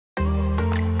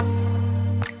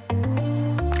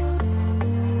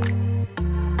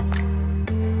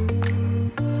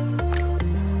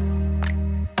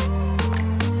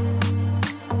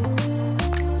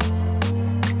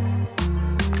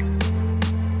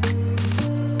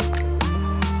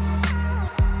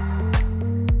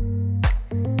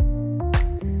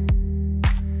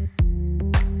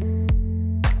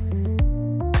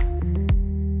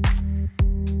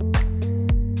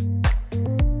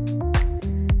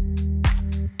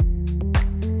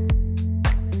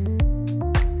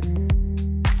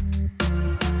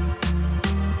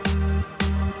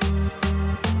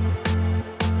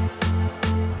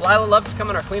Lila loves to come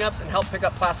on our cleanups and help pick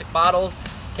up plastic bottles,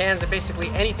 cans, and basically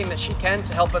anything that she can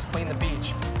to help us clean the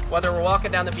beach. Whether we're walking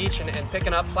down the beach and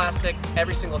picking up plastic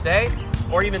every single day,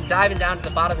 or even diving down to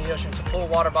the bottom of the ocean to pull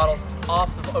water bottles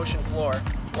off the ocean floor,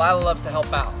 Lila loves to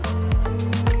help out.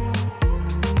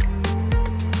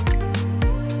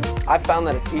 I've found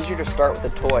that it's easier to start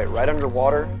with a toy right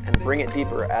underwater and bring it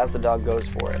deeper as the dog goes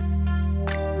for it.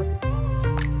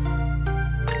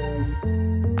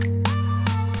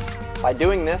 By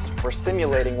doing this, we're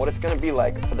simulating what it's going to be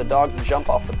like for the dog to jump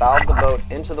off the bow of the boat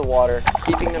into the water,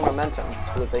 keeping their momentum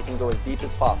so that they can go as deep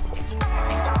as possible.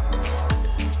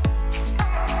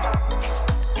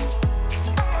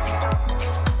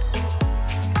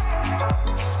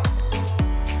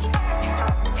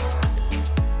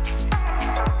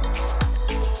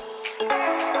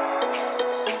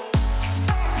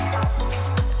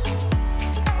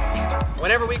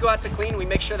 Whenever we go out to clean, we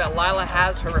make sure that Lila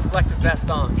has her reflective vest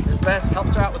on. This vest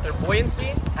helps her out with her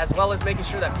buoyancy, as well as making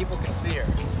sure that people can see her.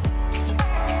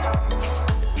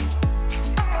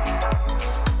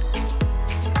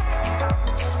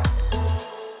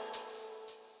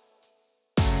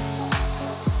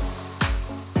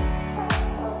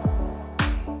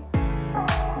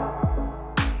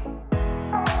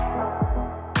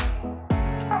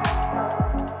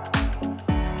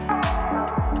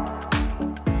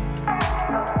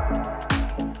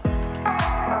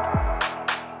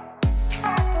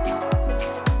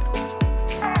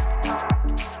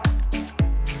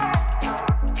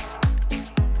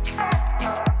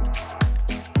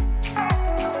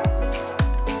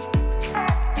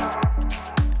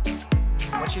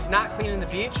 When she's not cleaning the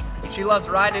beach, she loves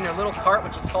riding her little cart,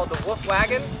 which is called the Wolf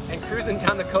Wagon, and cruising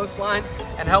down the coastline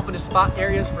and helping to spot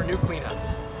areas for new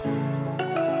cleanups.